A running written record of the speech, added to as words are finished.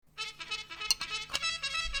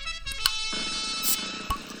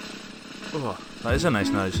Oh, that is a nice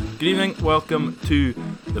noise. Good evening, welcome to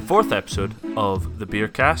the fourth episode of the Beer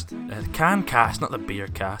Cast. Can Cast, not the Beer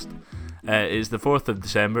Cast. It's the 4th of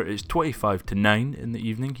December. It's 25 to 9 in the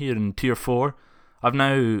evening here in Tier 4. I'm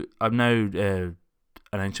now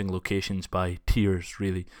announcing locations by tiers,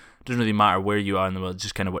 really. It doesn't really matter where you are in the world, it's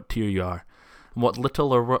just kind of what tier you are and what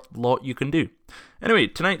little or what lot you can do. Anyway,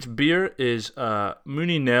 tonight's beer is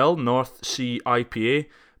Mooney Nell North Sea IPA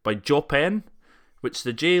by Jopen, which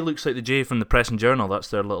the J looks like the J from the Press and Journal. That's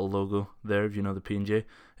their little logo there, if you know the P&J.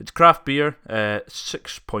 It's craft beer,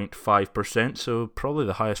 6.5%, so probably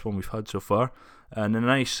the highest one we've had so far. And a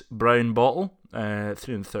nice brown bottle,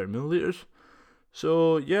 330 millilitres.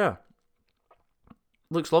 So, yeah.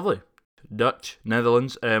 Looks lovely. Dutch,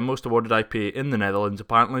 Netherlands, most awarded IPA in the Netherlands,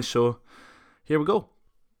 apparently. So, here we go.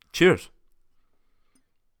 Cheers.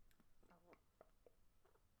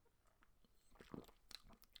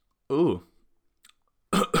 Ooh.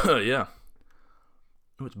 Yeah.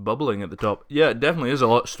 Oh, it's bubbling at the top. Yeah, it definitely is a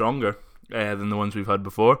lot stronger than the ones we've had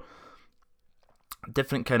before.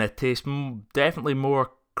 Different kind of taste. Definitely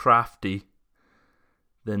more crafty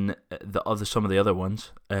than some of the other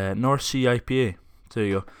ones. North Sea IPA. There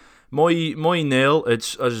you go. Mooi Nel.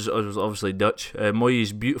 It's obviously Dutch. Mooi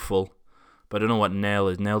is beautiful, but I don't know what Nel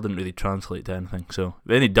is. Nel didn't really translate to anything. So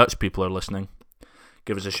if any Dutch people are listening,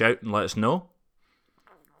 give us a shout and let us know.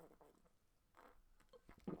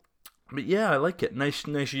 But yeah, I like it. Nice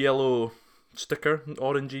yellow sticker,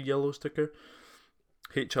 orangey yellow sticker.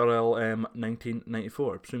 HRLM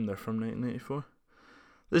 1994. I presume they're from 1994.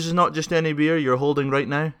 This is not just any beer you're holding right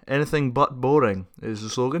now. Anything but boring is the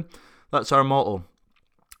slogan. That's our motto.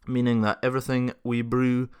 Meaning that everything we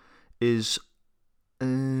brew is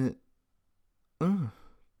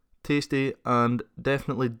tasty and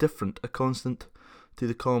definitely different. A constant to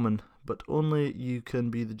the common. But only you can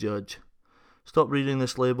be the judge. Stop reading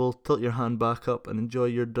this label, tilt your hand back up and enjoy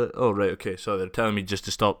your... Oh, right, okay, so they're telling me just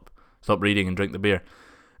to stop reading and drink the beer.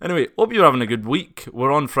 Anyway, hope you're having a good week.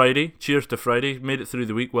 We're on Friday. Cheers to Friday. Made it through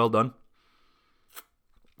the week. Well done.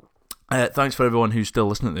 Thanks for everyone who's still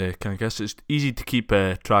listening to the CanCast. It's easy to keep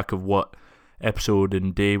track of what episode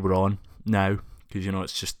and day we're on now, because, you know,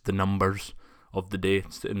 it's just the numbers of the day.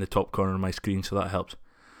 It's in the top corner of my screen, so that helps.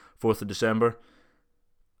 4th of December.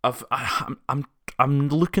 I'm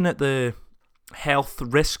looking at the health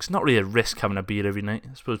risks. Not really a risk having a beer every night.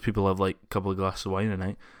 I suppose people have like a couple of glasses of wine a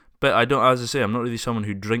night, but I don't, as I say, I'm not really someone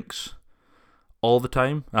who drinks all the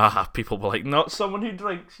time. People were like, not someone who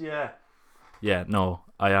drinks. No,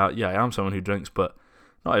 I am someone who drinks, but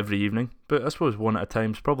not every evening. But I suppose one at a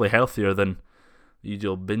time is probably healthier than the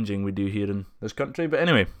usual binging we do here in this country. But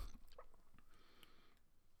anyway,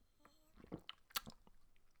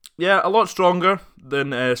 yeah, a lot stronger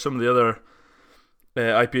than some of the other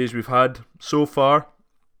IPAs we've had so far.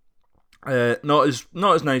 Not as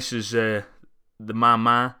nice as the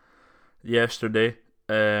Mama yesterday,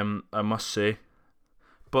 I must say.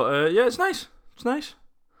 But yeah, it's nice. It's nice.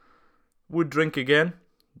 Would drink again.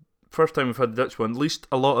 First time we've had the Dutch one. At least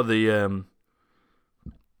a lot of the a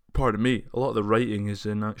lot of the writing is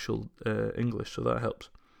in actual English, so that helps.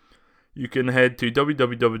 You can head to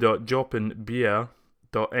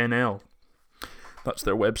www.jopenbeer.nl. That's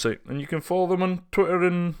their website. And you can follow them on Twitter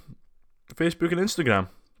and Facebook and Instagram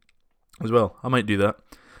as well. I might do that.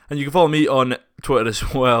 And you can follow me on Twitter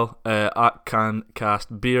as well, at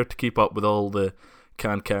CanCastBeer, to keep up with all the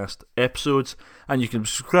CanCast episodes. And you can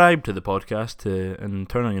subscribe to the podcast and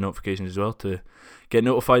turn on your notifications as well to get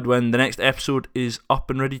notified when the next episode is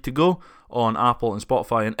up and ready to go on Apple and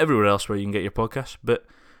Spotify and everywhere else where you can get your podcasts. But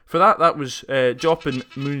for that was Jopen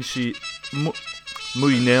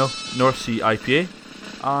Mooi Nel North Sea IPA,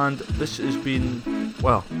 and this has been,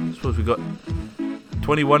 well, I suppose we've got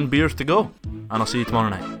 21 beers to go, and I'll see you tomorrow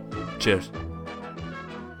night. Cheers.